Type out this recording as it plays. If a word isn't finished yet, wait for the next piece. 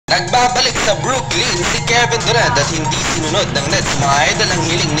Nagbabalik sa Brooklyn si Kevin Durant at hindi sinunod ng Nets mga idol ang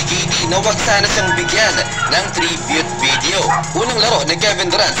hiling ni KD na wag sana siyang bigyan ng tribute video. Unang laro ni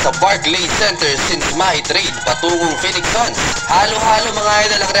Kevin Durant sa Barclays Center since May trade patungong Phoenix Suns. Halo-halo mga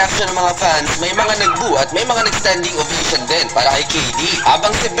idol ang reaksyon ng mga fans, may mga nagbu at may mga nag-standing ovation din para kay KD.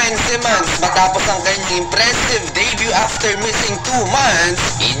 Habang si Ben Simmons matapos ang kanyang impressive debut after missing 2 months,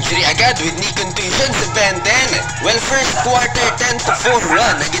 injury agad with knee contusion si Ben din. Well, first quarter 10-4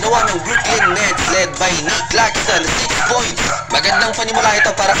 run na ginawa ng Brooklyn Nets led by Nick Claxton, 6 points. Magandang panimula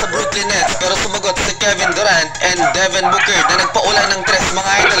ito para sa Brooklyn Nets pero sumagot si Kevin Durant and Devin Booker na nagpaula ng 3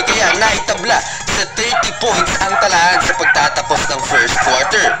 mga idol kaya naitabla sa 30 points ang talaan sa pagtatapos ng first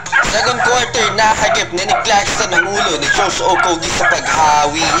quarter. Second quarter, nakagip ni Nick Claxton ang ulo ni Josh Okogie sa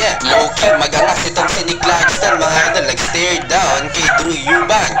paghawi niya. Low-key magangas itong si Nick Claxton mga idol, nag-stare down kay Drew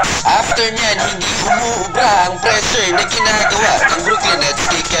Eubanks. After niyan, hindi umuubra ang pressure na ginagawa ng Brooklyn Nets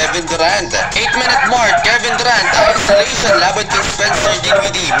kay Kevin Durant. 8-minute mark, Kevin Durant isolation laban kay Spencer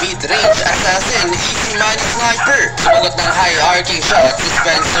Dinwiddie, mid-range assassin, easy money sniper. Sumagot ng high-arcing shot si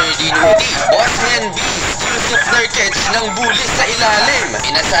Spencer Dinwiddie. Bosnian Beast, Yusuf Nurkic ng bulis sa ilalim.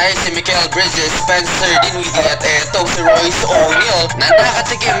 Inasahin si Mikal Bridges, Spencer Dinwiddie at etong si Royce O'Neal na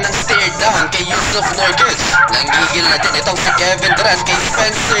nakatikim ng stare down kay Yusuf Nurkic. Nanggigil na din itong si Kevin Durant kay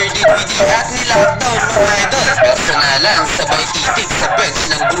Spencer Dinwiddie at nilockdown mga idol. Personalan sabay titig sa bench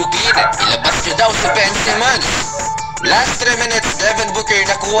ng Brooklyn. Ilabas niyo daw si Ben Simmons. Last 3 minutes, Devin Booker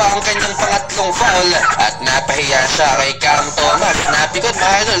nakuha ang kanyang pangatlong foul at napahiya siya kay Cam Thomas. Napikot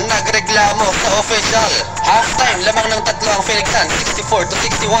mga idol, nagreklamo sa official. Halftime, lamang ng tatlo ang Phoenix Suns,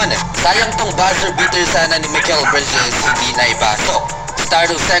 64-61. Sayang tong buzzer beater sana ni Mikal Bridges, hindi na ipasok.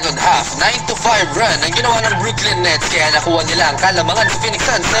 Start of second half, 9-5 run ang ginawa ng Brooklyn Nets kaya nakuha nila ang kalamangan sa Phoenix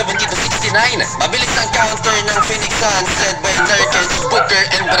Suns 70-69. Mabilis ang counter ng Phoenix Suns led by Nurkic, Booker,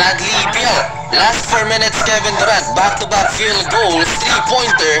 and Bradley Beal. Last 4 minutes, Kevin Durant back-to-back field goals,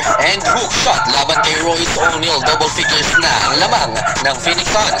 3-pointer, and hook shot laban kay Royce O'Neal. Double figures na ang lamang ng Phoenix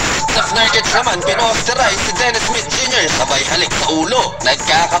Suns. Sa Nurkic naman, pinosterize si Dennis Smith Jr. sabay halik sa ulo.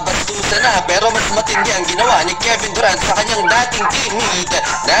 Nagkakabastusan na pero mas matindi ang ginawa ni Kevin Durant sa kanyang dating teammate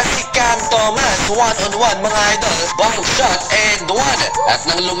na si Cam Thomas. One-on-one mga idol, bank shot and one. At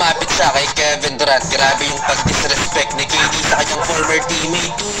nang lumapit siya kay Kevin Durant, grabe yung pag-disrespect ni KD sa kanyang former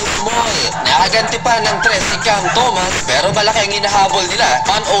teammate, too small. Nakaganti pa ng 3 si Cam Thomas pero malaki ang hinahabol nila.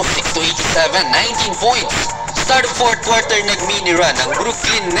 106-87, 19 points. Start of fourth quarter, nag-mini run ng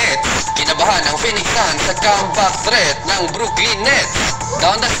Brooklyn Nets. Kinabahan ng Phoenix Suns sa comeback threat ng Brooklyn Nets.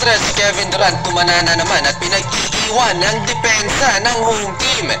 Down the stretch, Kevin Durant tumanana naman at pinag-iiwan ng depensa ng home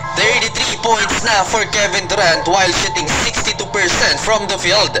team. 33 points na for Kevin Durant while shooting 62% from the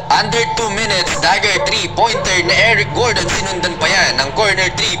field. Under 2 minutes, dagger 3-pointer na Eric Gordon, sinundan pa yan ng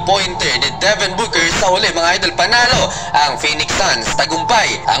corner 3-pointer ni Devin Booker. Sa huli mga idol, panalo ang Phoenix Suns. Tagumpay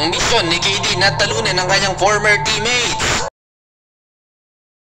ang misyon ni KD na talunin ang kanyang former teammates.